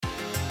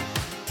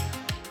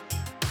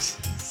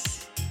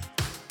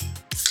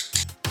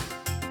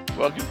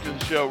Welcome to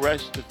the show,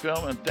 Rights to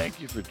Film, and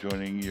thank you for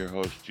joining your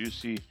host,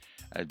 Juicy,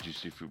 at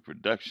Juicy Fruit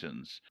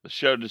Productions. The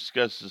show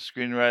discusses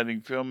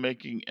screenwriting,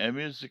 filmmaking, and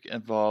music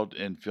involved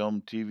in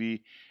film,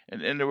 TV,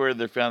 and anywhere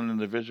they're found in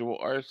the visual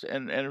arts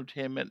and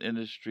entertainment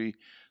industry.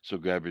 So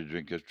grab your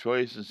drink of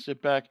choice and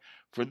sit back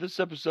for this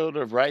episode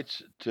of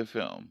Rights to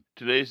Film.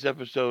 Today's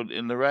episode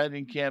in the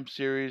Writing Camp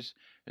series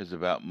is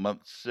about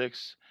month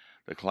 6,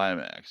 the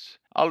climax.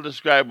 I'll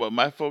describe what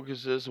my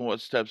focus is and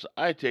what steps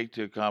I take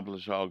to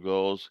accomplish all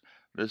goals.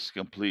 This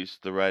completes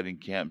the Writing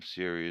Camp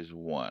Series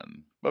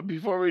 1. But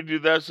before we do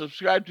that,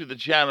 subscribe to the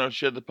channel,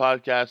 share the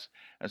podcast,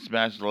 and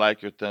smash the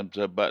like or thumbs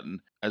up button,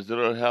 as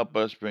it'll help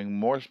us bring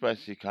more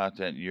spicy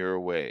content your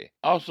way.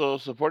 Also,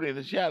 supporting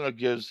the channel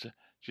gives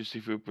Juicy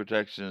Fruit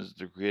Productions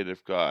the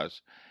creative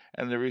cause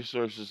and the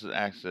resources and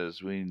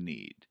access we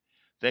need.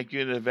 Thank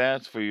you in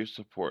advance for your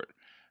support.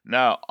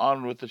 Now,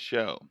 on with the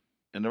show.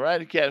 In the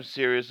Writing Camp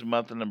Series,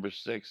 month number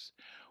 6,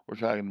 we're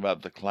talking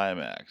about the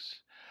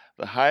climax,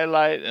 the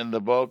highlight and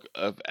the bulk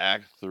of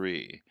Act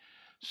 3.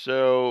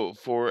 So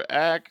for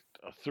Act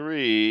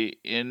 3,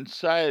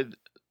 inside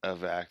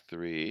of Act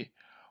 3,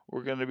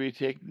 we're going to be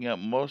taking up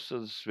most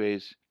of the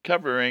space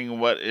covering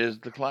what is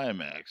the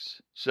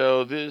climax.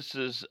 So this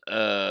is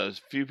a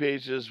few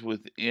pages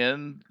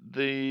within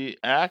the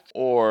act,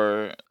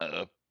 or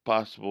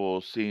possible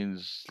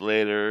scenes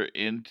later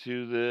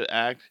into the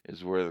act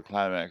is where the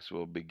climax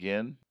will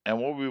begin.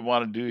 And what we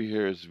want to do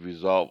here is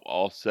resolve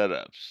all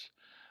setups.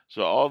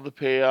 So all the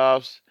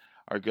payoffs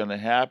are going to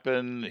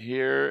happen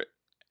here,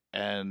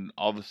 and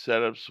all the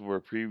setups were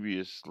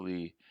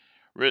previously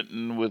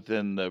written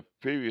within the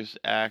previous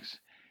acts,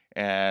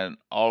 and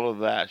all of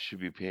that should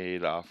be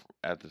paid off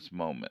at this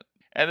moment.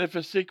 And if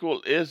a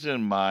sequel is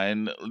in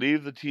mind,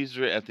 leave the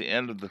teaser at the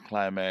end of the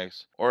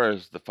climax or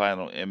as the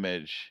final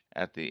image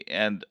at the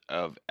end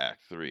of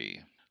Act 3.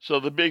 So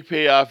the big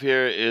payoff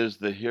here is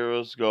the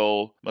hero's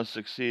goal must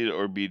succeed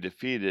or be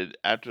defeated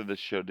after the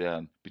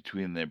showdown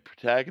between the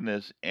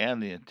protagonist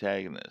and the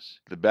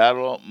antagonist. The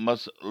battle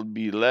must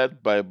be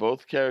led by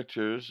both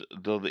characters,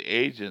 though the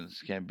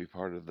agents can be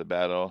part of the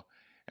battle.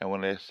 And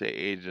when I say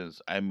agents,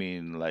 I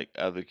mean like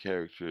other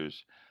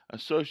characters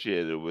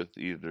associated with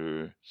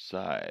either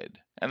side.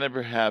 And then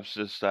perhaps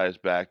this ties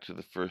back to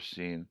the first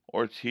scene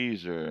or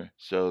teaser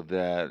so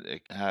that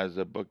it has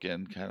a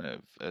bookend kind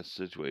of a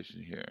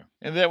situation here.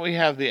 And then we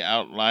have the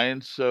outline,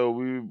 so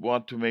we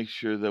want to make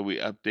sure that we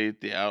update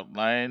the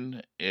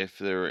outline if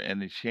there are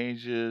any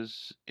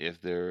changes,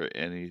 if there are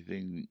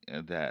anything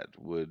that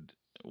would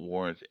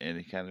warrant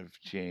any kind of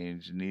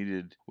change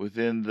needed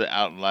within the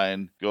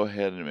outline, go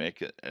ahead and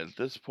make it at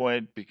this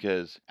point,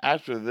 because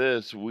after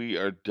this we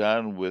are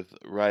done with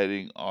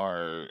writing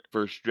our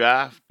first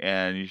draft,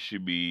 and you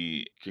should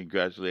be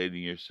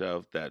congratulating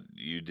yourself that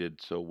you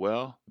did so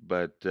well.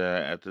 But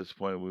at this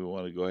point we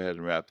want to go ahead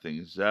and wrap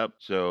things up,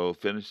 so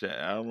finish that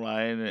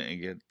outline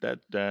and get that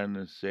done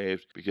and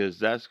saved, because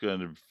that's going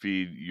to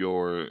feed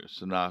your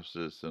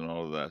synopsis and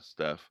all of that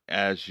stuff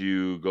as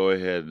you go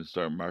ahead and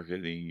start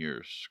marketing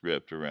your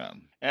script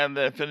around. And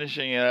then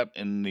finishing it up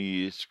in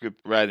the script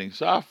writing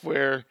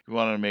software, you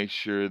want to make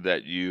sure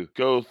that you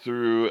go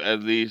through, at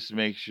least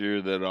make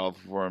sure that all the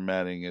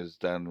formatting is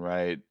done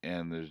right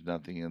and there's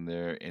nothing in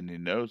there, any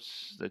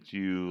notes that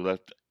you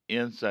left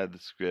inside the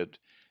script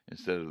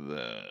instead of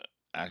the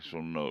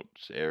actual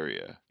notes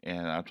area.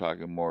 And I'm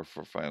talking more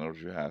for final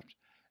draft,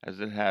 as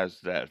it has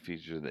that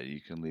feature that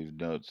you can leave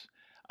notes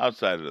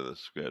outside of the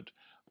script,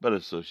 but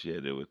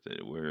associated with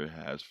it, where it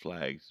has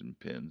flags and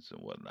pins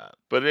and whatnot.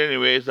 But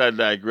anyways, I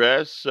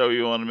digress. So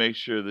you want to make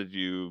sure that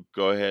you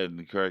go ahead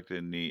and correct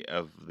any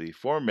of the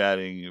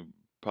formatting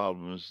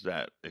problems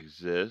that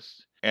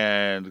exist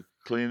and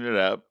clean it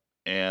up,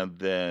 and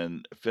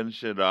then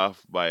finish it off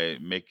by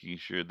making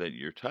sure that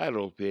your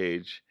title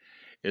page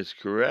is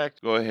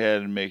correct. Go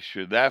ahead and make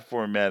sure that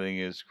formatting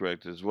is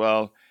correct, as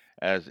well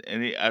as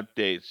any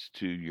updates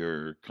to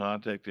your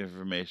contact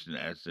information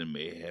as it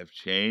may have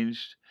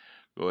changed.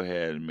 Go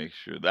ahead and make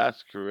sure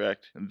that's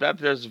correct. And that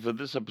does it for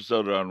this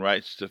episode on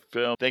Rights to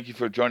Film. Thank you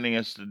for joining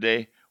us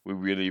today. We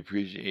really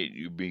appreciate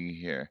you being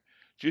here.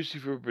 Juicy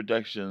Fruit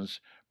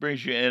Productions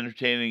brings you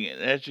entertaining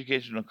and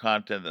educational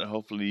content that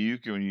hopefully you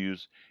can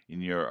use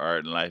in your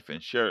art and life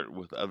and share it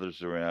with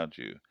others around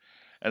you.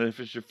 And if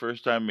it's your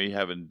first time and you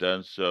haven't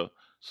done so,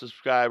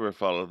 subscribe or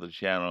follow the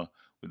channel.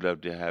 We'd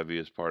love to have you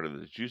as part of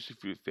the Juicy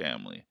Fruit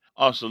family.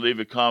 Also, leave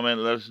a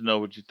comment, let us know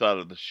what you thought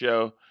of the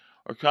show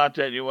or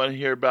content you want to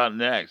hear about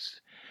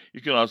next. You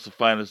can also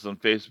find us on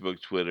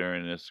Facebook, Twitter,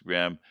 and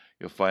Instagram.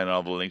 You'll find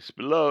all the links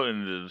below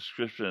in the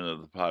description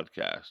of the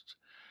podcast.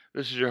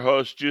 This is your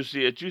host,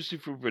 Juicy, at Juicy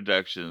Fruit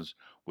Productions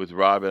with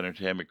Rob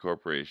Entertainment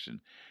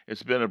Corporation.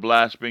 It's been a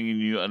blast bringing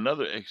you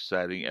another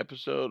exciting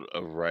episode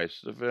of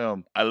Rights to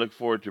Film. I look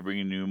forward to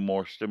bringing you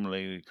more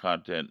stimulating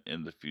content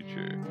in the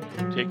future.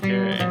 Take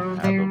care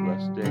and have a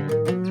blessed day.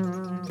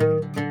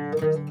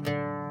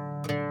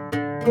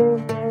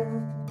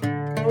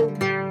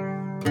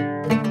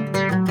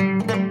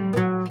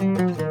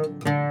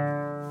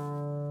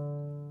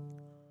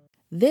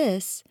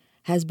 This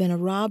has been a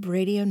Rob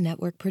Radio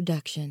Network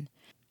production.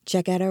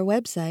 Check out our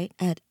website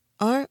at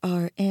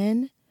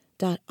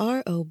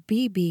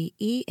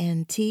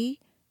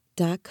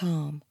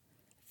rrn.robbent.com.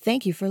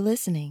 Thank you for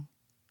listening.